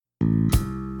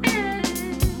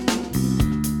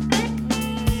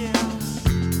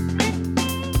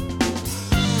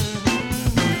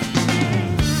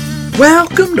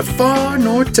Welcome to Far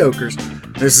North Tokers.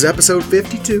 This is episode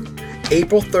 52,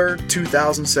 April 3rd,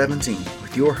 2017,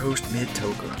 with your host, Mid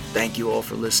Toker. Thank you all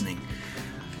for listening.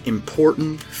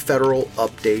 Important federal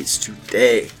updates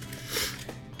today.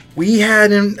 We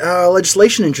had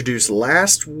legislation introduced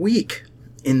last week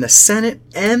in the Senate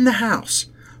and the House,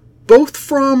 both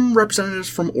from representatives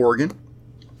from Oregon.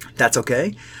 That's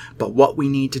okay, but what we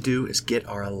need to do is get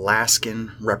our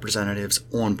Alaskan representatives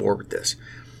on board with this.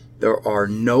 There are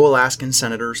no Alaskan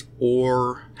senators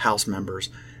or House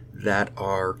members that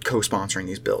are co-sponsoring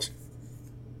these bills.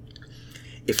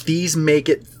 If these make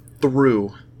it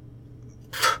through,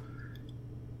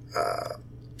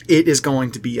 it is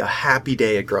going to be a happy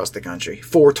day across the country.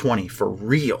 420 for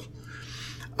real.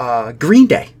 Green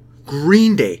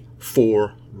Day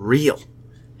for real.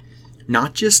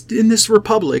 Not just in this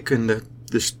republic and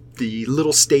the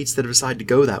little states that have decided to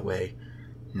go that way.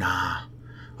 Nah.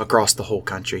 Across the whole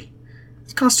country.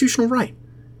 It's a constitutional right.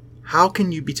 How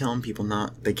can you be telling people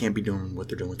they can't be doing what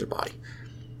they're doing with their body?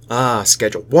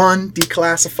 Schedule 1,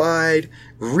 declassified,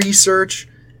 research,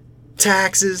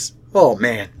 taxes. Oh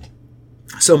man,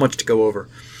 so much to go over.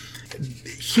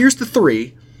 Here's the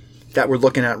 3 that we're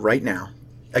looking at right now.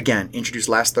 Again, introduced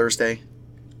last Thursday.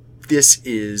 This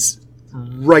is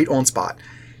right on spot.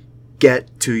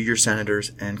 Get to your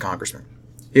senators and congressmen.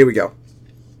 Here we go.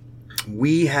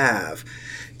 We have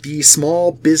the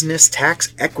Small Business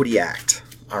Tax Equity Act.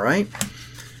 All right.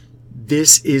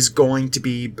 This is going to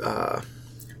be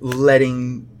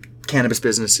letting cannabis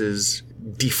businesses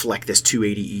deflect this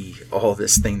 280E, all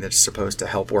this thing that's supposed to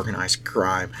help organized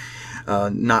crime,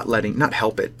 not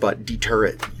help it, but deter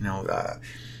it.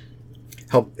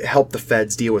 Help the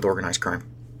feds deal with organized crime.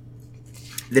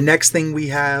 The next thing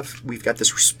we've got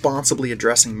this Responsibly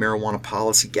Addressing Marijuana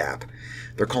Policy Gap.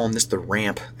 They're calling this the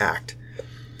RAMP Act.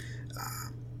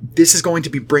 This is going to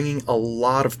be bringing a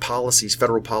lot of policies,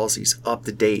 federal policies, up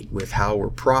to date with how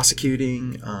we're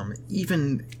prosecuting,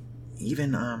 even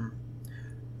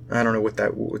I don't know what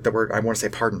the word, I want to say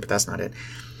pardon, but that's not it.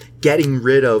 Getting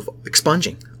rid of,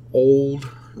 expunging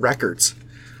old records.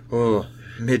 Oh,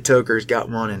 Mid-Toker's got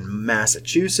one in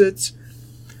Massachusetts,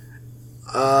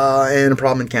 and a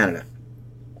problem in Canada.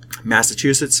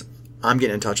 Massachusetts, I'm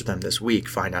getting in touch with them this week,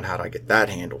 find out how to get that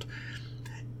handled.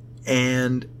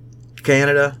 And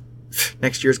Canada,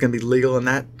 next year is going to be legal in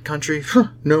that country.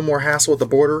 No more hassle at the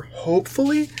border,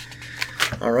 hopefully.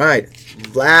 All right,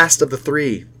 last of the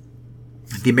 3,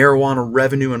 the Marijuana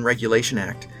Revenue and Regulation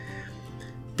Act.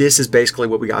 This is basically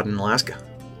what we got in Alaska.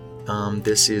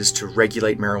 This is to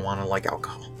regulate marijuana like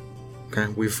alcohol. Okay,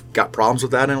 we've got problems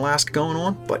with that in Alaska going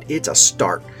on, but it's a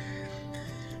start.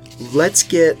 Let's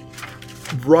get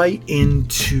right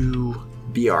into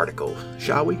the article,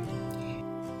 shall we?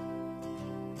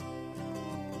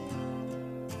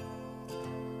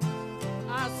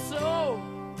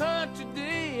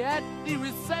 At the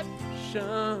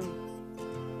reception,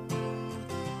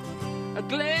 a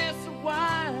glass of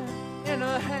wine in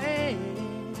her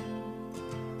hand.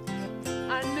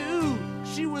 I knew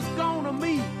she was gonna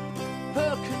meet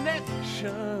her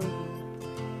connection.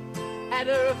 At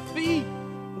her feet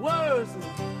was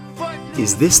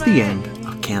Is This the End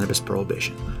of Cannabis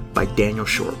Prohibition? By Daniel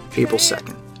Short, April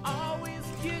 2nd.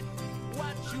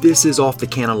 This is off the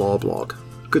Canna Law blog.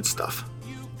 Good stuff.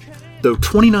 Though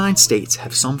 29 states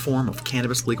have some form of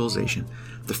cannabis legalization,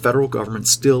 the federal government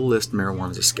still lists marijuana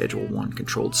as a Schedule I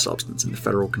controlled substance in the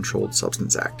Federal Controlled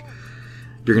Substance Act.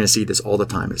 You're going to see this all the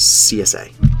time as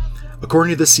CSA.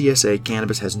 According to the CSA,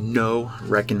 cannabis has no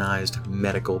recognized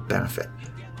medical benefit,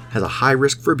 has a high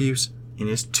risk for abuse, and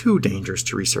is too dangerous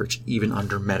to research even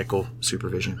under medical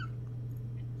supervision.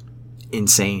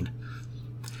 Insane.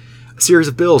 A series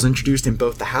of bills introduced in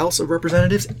both the House of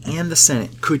Representatives and the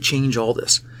Senate could change all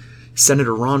this.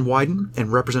 Senator Ron Wyden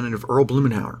and Representative Earl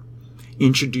Blumenauer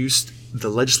introduced the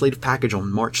legislative package on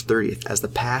March 30th as the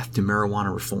path to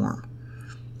marijuana reform.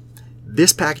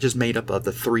 This package is made up of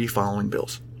the 3 following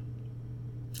bills.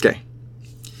 Okay.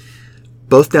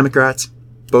 Both Democrats,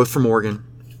 both from Oregon.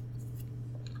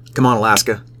 Come on,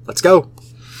 Alaska. Let's go.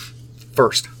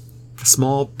 First, the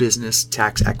Small Business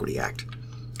Tax Equity Act.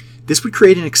 This would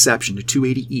create an exception to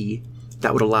 280E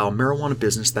that would allow a marijuana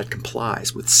business that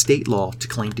complies with state law to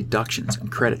claim deductions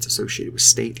and credits associated with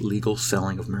state legal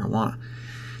selling of marijuana.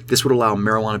 This would allow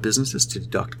marijuana businesses to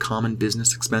deduct common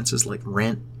business expenses like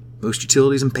rent, most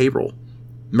utilities, and payroll.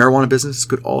 Marijuana businesses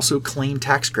could also claim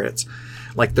tax credits,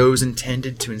 like those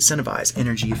intended to incentivize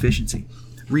energy efficiency,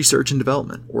 research and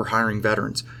development, or hiring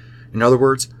veterans. In other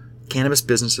words, cannabis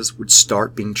businesses would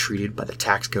start being treated by the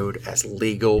tax code as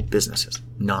legal businesses,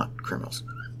 not criminals.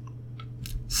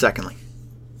 Secondly,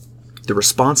 the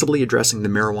Responsibly Addressing the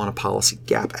Marijuana Policy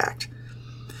Gap Act.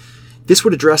 This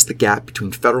would address the gap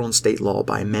between federal and state law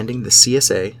by amending the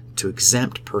CSA to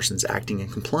exempt persons acting in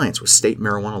compliance with state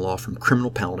marijuana law from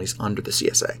criminal penalties under the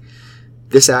CSA.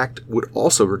 This act would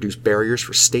also reduce barriers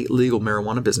for state legal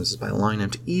marijuana businesses by allowing them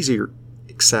to easier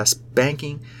access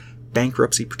banking,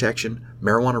 bankruptcy protection,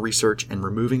 marijuana research, and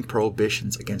removing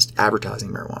prohibitions against advertising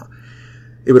marijuana.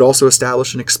 It would also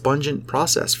establish an expungement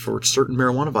process for certain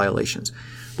marijuana violations,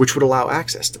 which would allow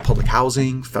access to public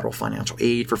housing, federal financial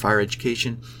aid for higher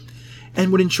education,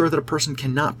 and would ensure that a person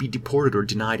cannot be deported or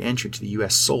denied entry to the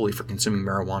U.S. solely for consuming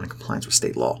marijuana in compliance with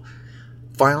state law.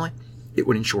 Finally, it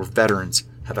would ensure veterans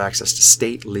have access to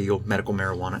state legal medical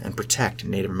marijuana and protect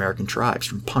Native American tribes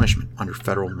from punishment under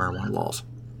federal marijuana laws.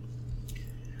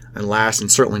 And last,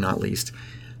 and certainly not least,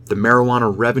 the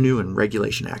Marijuana Revenue and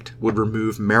Regulation Act would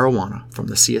remove marijuana from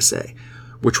the CSA,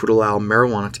 which would allow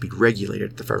marijuana to be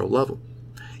regulated at the federal level.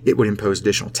 It would impose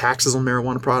additional taxes on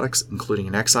marijuana products, including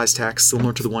an excise tax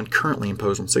similar to the one currently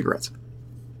imposed on cigarettes.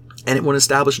 And it would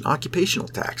establish an occupational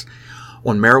tax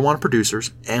on marijuana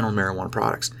producers and on marijuana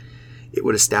products. It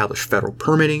would establish federal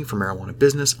permitting for marijuana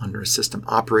business under a system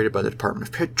operated by the Department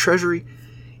of Treasury.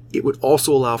 It would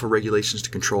also allow for regulations to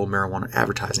control marijuana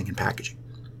advertising and packaging.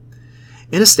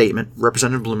 In a statement,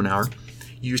 Representative Blumenauer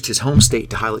used his home state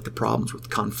to highlight the problems with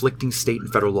conflicting state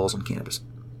and federal laws on cannabis.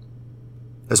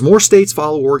 As more states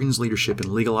follow Oregon's leadership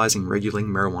in legalizing and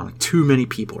regulating marijuana, too many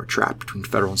people are trapped between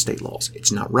federal and state laws.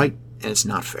 It's not right, and it's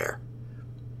not fair.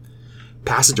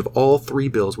 Passage of all three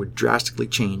bills would drastically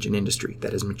change an industry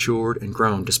that has matured and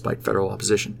grown despite federal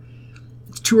opposition.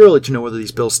 It's too early to know whether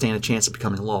these bills stand a chance of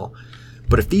becoming law,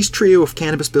 but if these trio of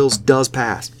cannabis bills does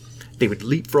pass, they would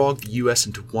leapfrog the U.S.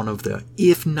 into one of the,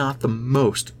 if not the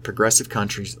most, progressive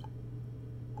countries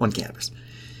on cannabis.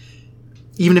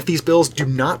 Even if these bills do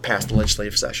not pass the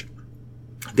legislative session,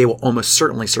 they will almost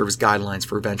certainly serve as guidelines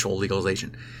for eventual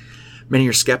legalization. Many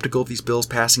are skeptical of these bills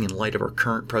passing in light of our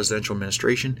current presidential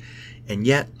administration, and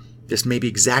yet this may be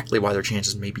exactly why their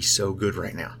chances may be so good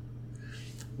right now.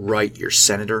 Write your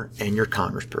senator and your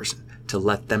congressperson to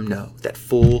let them know that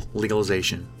full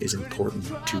legalization is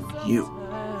important to you.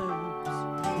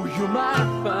 You might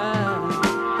find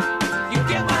you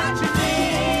get what you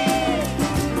need.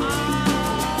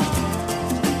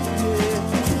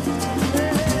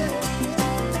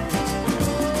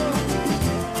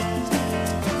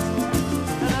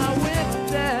 And I went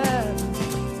there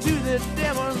to the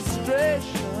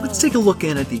demonstration. Let's take a look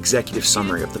in at the executive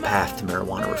summary of the path to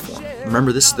marijuana reform.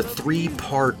 Remember, this is the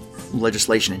three-part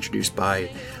legislation introduced by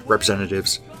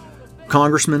representatives,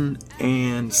 congressman,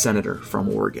 and senator from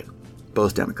Oregon,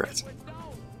 both Democrats.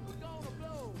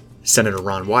 Senator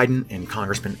Ron Wyden and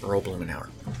Congressman Earl Blumenauer.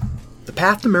 The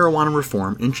path to marijuana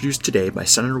reform introduced today by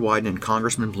Senator Wyden and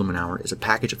Congressman Blumenauer is a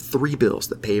package of three bills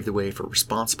that pave the way for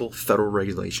responsible federal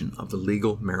regulation of the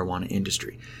legal marijuana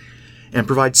industry and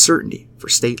provide certainty for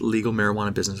state legal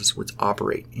marijuana businesses which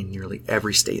operate in nearly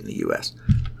every state in the U.S.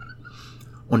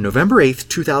 On November 8,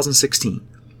 2016,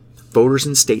 voters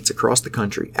in states across the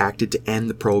country acted to end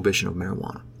the prohibition of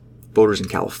marijuana. Voters in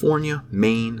California,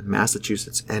 Maine,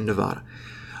 Massachusetts, and Nevada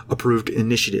approved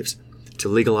initiatives to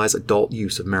legalize adult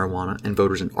use of marijuana, and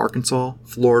voters in Arkansas,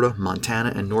 Florida,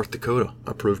 Montana, and North Dakota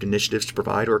approved initiatives to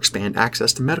provide or expand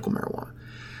access to medical marijuana.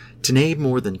 Today,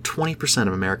 more than 20%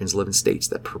 of Americans live in states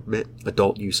that permit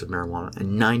adult use of marijuana,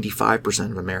 and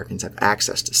 95% of Americans have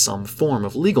access to some form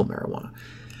of legal marijuana.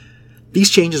 These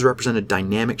changes represent a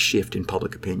dynamic shift in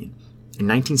public opinion. In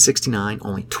 1969,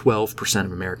 only 12%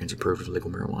 of Americans approved of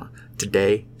legal marijuana.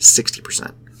 Today,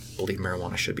 60% believe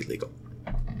marijuana should be legal.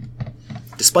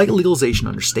 Despite legalization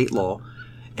under state law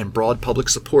and broad public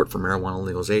support for marijuana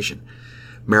legalization,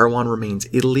 marijuana remains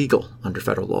illegal under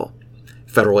federal law.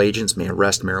 Federal agents may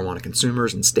arrest marijuana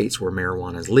consumers in states where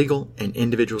marijuana is legal, and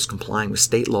individuals complying with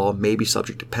state law may be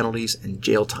subject to penalties and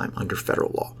jail time under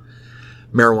federal law.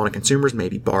 Marijuana consumers may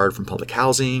be barred from public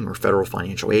housing or federal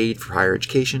financial aid for higher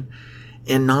education,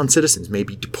 and non-citizens may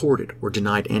be deported or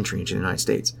denied entry into the United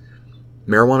States.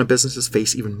 Marijuana businesses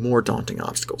face even more daunting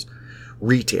obstacles.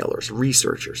 Retailers,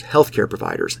 researchers, healthcare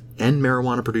providers, and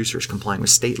marijuana producers complying with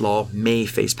state law may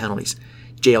face penalties,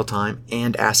 jail time,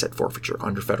 and asset forfeiture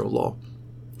under federal law.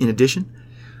 In addition,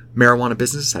 marijuana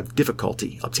businesses have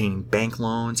difficulty obtaining bank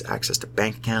loans, access to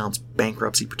bank accounts,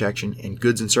 bankruptcy protection, and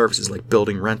goods and services like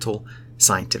building rental,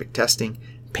 scientific testing,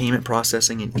 payment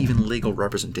processing, and even legal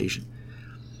representation.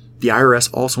 The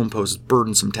IRS also imposes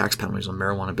burdensome tax penalties on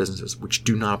marijuana businesses, which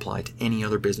do not apply to any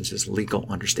other businesses legal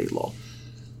under state law.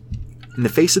 In the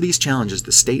face of these challenges,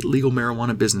 the state legal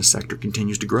marijuana business sector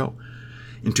continues to grow.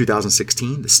 In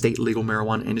 2016, the state legal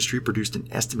marijuana industry produced an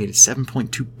estimated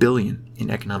 $7.2 billion in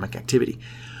economic activity,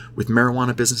 with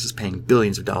marijuana businesses paying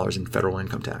billions of dollars in federal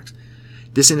income tax.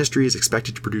 This industry is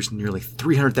expected to produce nearly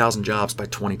 300,000 jobs by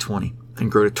 2020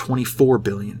 and grow to $24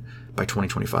 billion by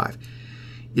 2025.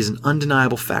 It is an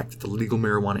undeniable fact that the legal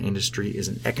marijuana industry is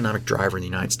an economic driver in the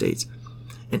United States,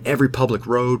 and every public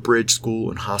road, bridge, school,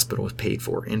 and hospital is paid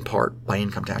for, in part, by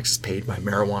income taxes paid by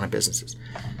marijuana businesses,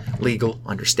 legal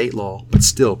under state law, but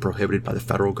still prohibited by the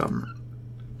federal government.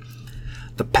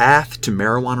 The path to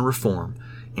marijuana reform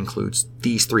includes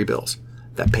these 3 bills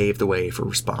that pave the way for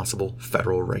responsible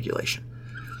federal regulation.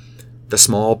 The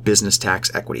Small Business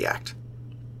Tax Equity Act.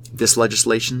 This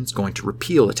legislation is going to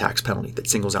repeal the tax penalty that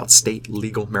singles out state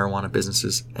legal marijuana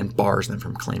businesses and bars them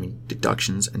from claiming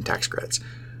deductions and tax credits.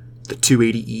 The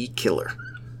 280E killer.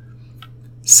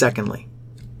 Secondly,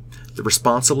 the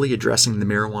Responsibly Addressing the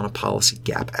Marijuana Policy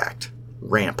Gap Act,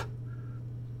 RAMP.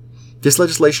 This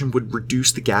legislation would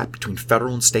reduce the gap between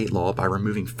federal and state law by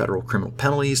removing federal criminal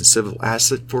penalties and civil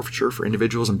asset forfeiture for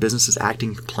individuals and businesses acting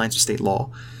in compliance with state law.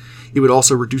 It would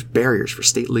also reduce barriers for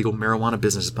state legal marijuana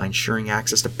businesses by ensuring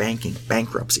access to banking,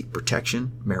 bankruptcy,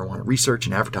 protection, marijuana research,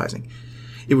 and advertising.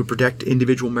 It would protect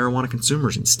individual marijuana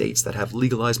consumers in states that have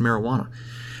legalized marijuana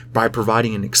by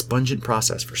providing an expungent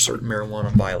process for certain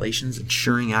marijuana violations,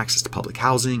 ensuring access to public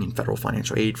housing and federal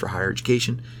financial aid for higher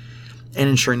education, and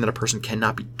ensuring that a person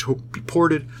cannot be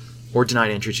deported or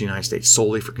denied entry to the United States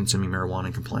solely for consuming marijuana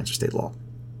in compliance with state law.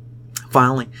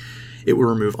 Finally, it will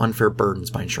remove unfair burdens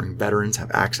by ensuring veterans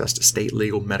have access to state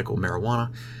legal medical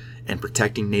marijuana and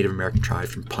protecting Native American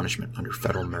tribes from punishment under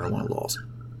federal marijuana laws.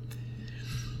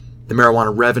 The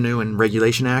Marijuana Revenue and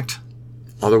Regulation Act,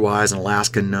 otherwise in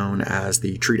Alaska known as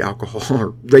the Treat Alcohol or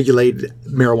Regulated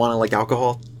Marijuana Like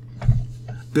Alcohol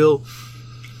Bill,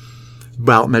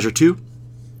 Ballot Measure 2.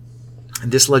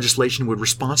 This legislation would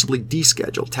responsibly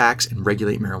deschedule, tax, and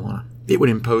regulate marijuana. It would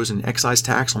impose an excise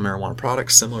tax on marijuana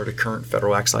products similar to current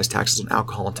federal excise taxes on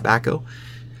alcohol and tobacco,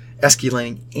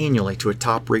 escalating annually to a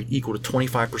top rate equal to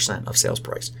 25% of sales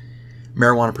price.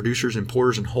 Marijuana producers,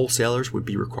 importers, and wholesalers would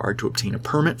be required to obtain a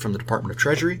permit from the Department of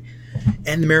Treasury,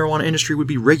 and the marijuana industry would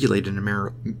be regulated in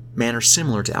a manner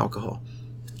similar to alcohol.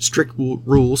 Strict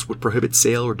rules would prohibit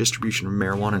sale or distribution of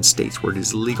marijuana in states where it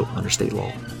is legal under state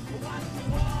law.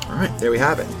 All right, there we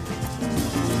have it.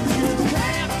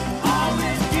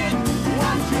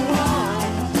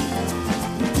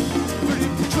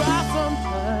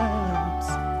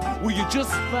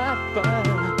 Just might find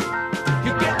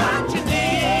you get what you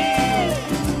need.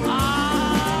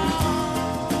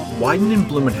 Wyden and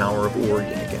Blumenauer of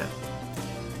Oregon again.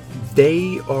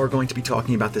 They are going to be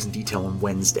talking about this in detail on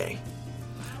Wednesday.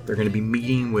 They're going to be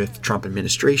meeting with the Trump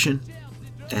administration,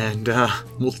 and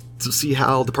we'll see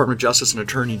how Department of Justice and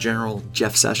Attorney General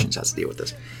Jeff Sessions has to deal with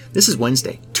this. This is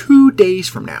Wednesday, 2 days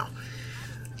from now.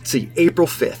 Let's see, April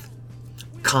 5th.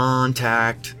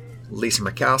 Contact Lisa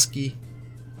Murkowski,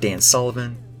 Dan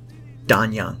Sullivan,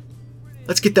 Don Young.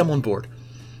 Let's get them on board.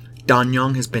 Don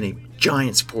Young has been a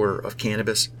giant supporter of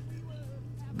cannabis.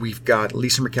 We've got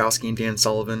Lisa Murkowski and Dan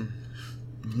Sullivan.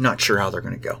 Not sure how they're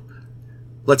going to go.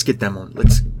 Let's get them on.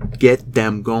 Let's get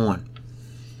them going.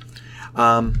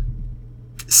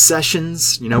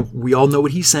 Sessions, we all know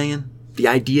what he's saying. The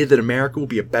idea that America will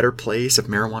be a better place if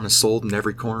marijuana is sold in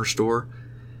every corner store.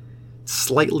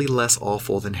 Slightly less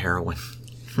awful than heroin.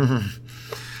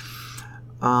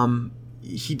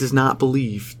 He does not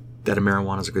believe that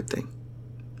marijuana is a good thing.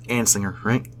 Anslinger,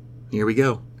 right? Here we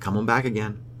go. Come on back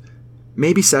again.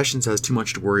 Maybe Sessions has too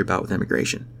much to worry about with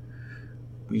immigration.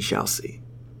 We shall see.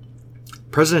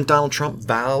 President Donald Trump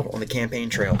vowed on the campaign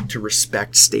trail to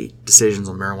respect state decisions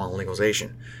on marijuana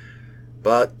legalization.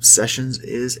 But Sessions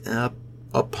is an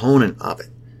opponent of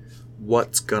it.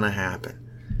 What's going to happen?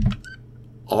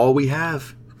 All we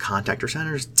have, contact our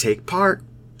senators, take part,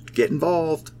 get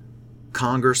involved.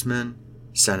 Congressmen,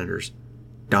 senators,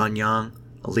 Don Young,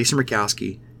 Lisa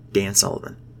Murkowski, Dan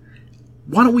Sullivan.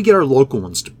 Why don't we get our local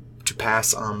ones to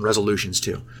pass resolutions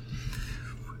too?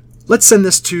 Let's send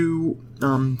this to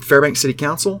Fairbanks City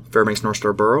Council, Fairbanks North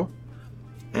Star Borough,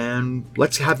 and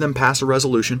let's have them pass a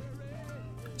resolution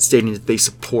stating that they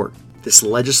support this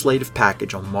legislative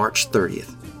package on March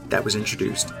 30th that was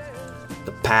introduced,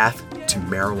 the path to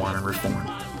marijuana reform.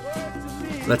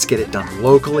 Let's get it done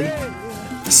locally,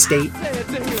 state,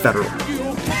 federal.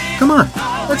 Come on,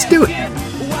 let's do it.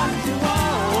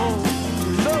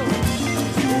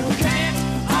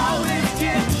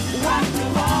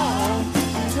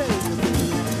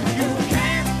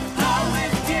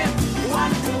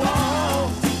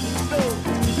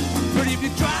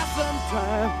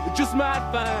 Just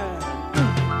might find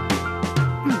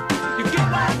you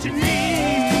get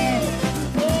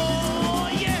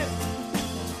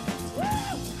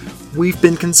We've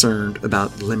been concerned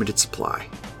about limited supply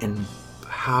and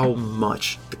how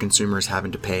much the consumer is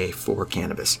having to pay for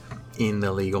cannabis in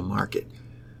the legal market.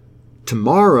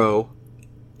 Tomorrow,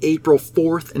 April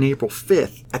 4th and April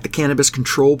 5th, at the Cannabis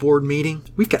Control Board meeting,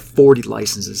 we've got 40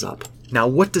 licenses up. Now,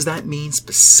 what does that mean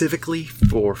specifically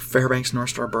for Fairbanks North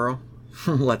Star Borough?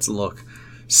 Let's look.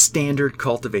 Standard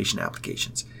cultivation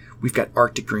applications. We've got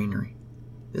Arctic Greenery.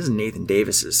 This is Nathan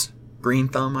Davis's Green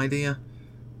Thumb idea.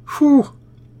 Whew!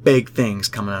 Big things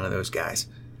coming out of those guys.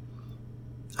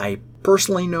 I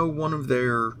personally know one of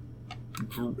their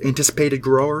anticipated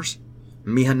growers,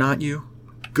 Miha Notyu.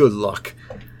 Good luck.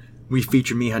 We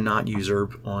featured Miha Notyu's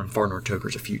herb on Far North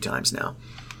Tokers a few times now.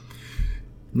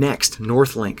 Next,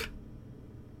 Northlink.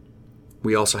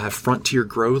 We also have Frontier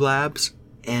Grow Labs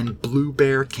and Blue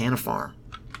Bear Canifarm.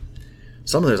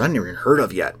 Some of those I never even heard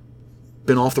of yet.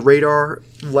 Been off the radar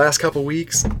the last couple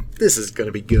weeks. This is going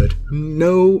to be good.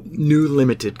 No new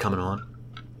limited coming on.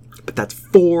 But that's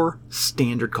 4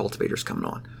 standard cultivators coming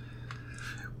on.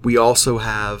 We also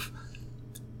have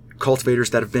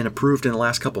cultivators that have been approved in the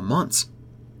last couple months.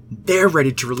 They're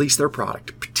ready to release their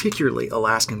product, particularly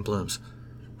Alaskan Blooms.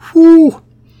 Whoo!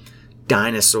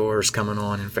 Dinosaurs coming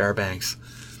on in Fairbanks.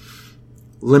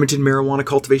 Limited marijuana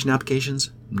cultivation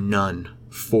applications? None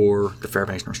for the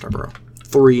Fairbanks North Star Borough.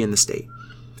 3 in the state.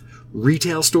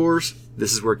 Retail stores?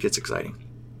 This is where it gets exciting.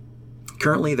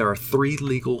 Currently, there are 3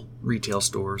 legal retail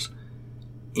stores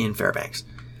in Fairbanks.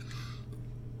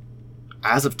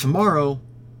 As of tomorrow,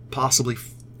 possibly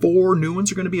 4 new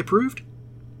ones are going to be approved.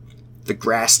 The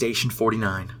Grass Station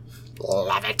 49.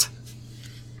 Love it.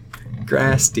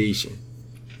 Grass Station.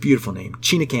 Beautiful name.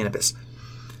 Chena Cannabis.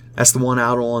 That's the one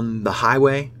out on the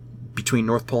highway between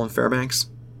North Pole and Fairbanks.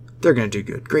 They're going to do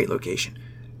good. Great location.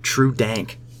 True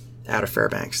Dank out of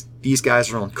Fairbanks. These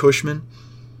guys are on Cushman.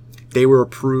 They were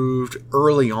approved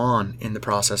early on in the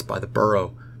process by the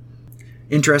borough.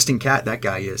 Interesting cat that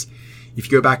guy is. If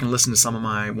you go back and listen to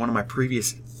one of my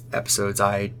previous episodes,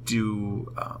 I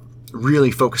do really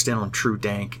focused in on True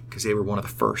Dank because they were one of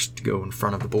the first to go in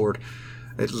front of the board,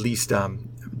 at least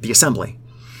the assembly.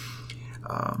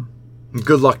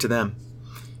 Good luck to them.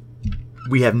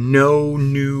 We have no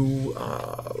new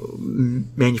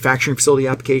manufacturing facility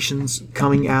applications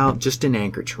coming out, just in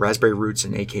Anchorage, Raspberry Roots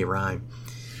and AK Rhyme.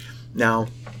 Now,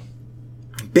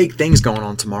 big things going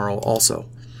on tomorrow also.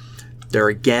 They're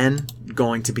again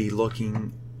going to be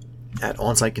looking at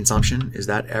on-site consumption. Is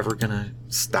that ever going to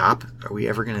stop? Are we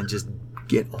ever going to just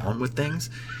get on with things?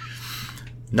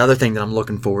 Another thing that I'm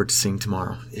looking forward to seeing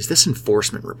tomorrow is this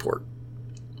enforcement report.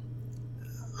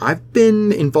 I've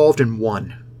been involved in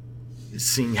one,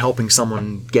 helping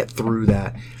someone get through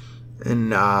that,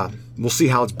 and we'll see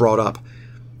how it's brought up.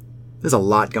 There's a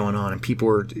lot going on,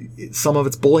 and some of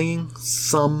it's bullying,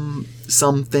 some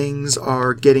things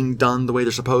are getting done the way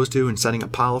they're supposed to and setting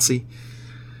up policy.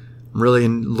 I'm really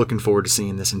looking forward to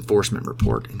seeing this enforcement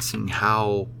report and seeing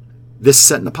how this is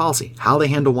setting the policy. How they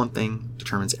handle one thing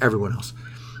determines everyone else.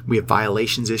 We have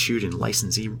violations issued and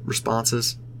licensee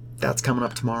responses. That's coming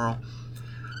up tomorrow.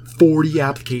 40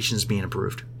 applications being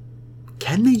approved.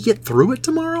 Can they get through it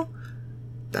tomorrow?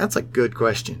 That's a good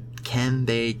question. Can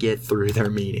they get through their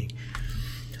meeting?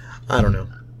 I don't know.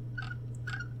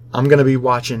 I'm going to be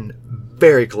watching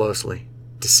very closely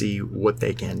to see what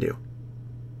they can do.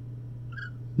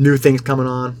 New things coming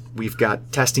on. We've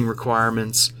got testing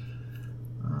requirements.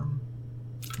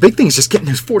 Big thing is just getting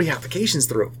those 40 applications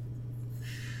through.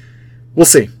 We'll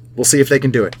see. We'll see if they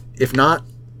can do it. If not,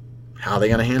 how are they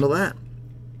going to handle that?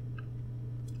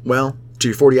 Well, to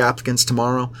your 40 applicants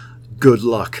tomorrow, good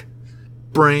luck.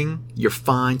 Bring your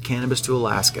fine cannabis to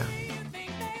Alaska.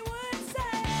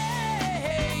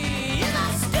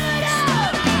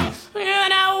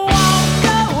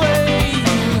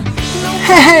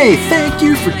 Hey, thank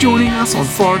you for joining us on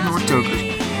Far North Tokers.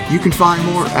 You can find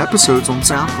more episodes on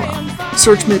SoundCloud.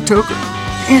 Search Mid-Toker.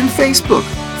 And Facebook,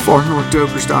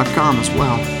 farnorthtokers.com as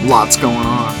well. Lots going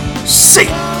on. See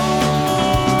ya!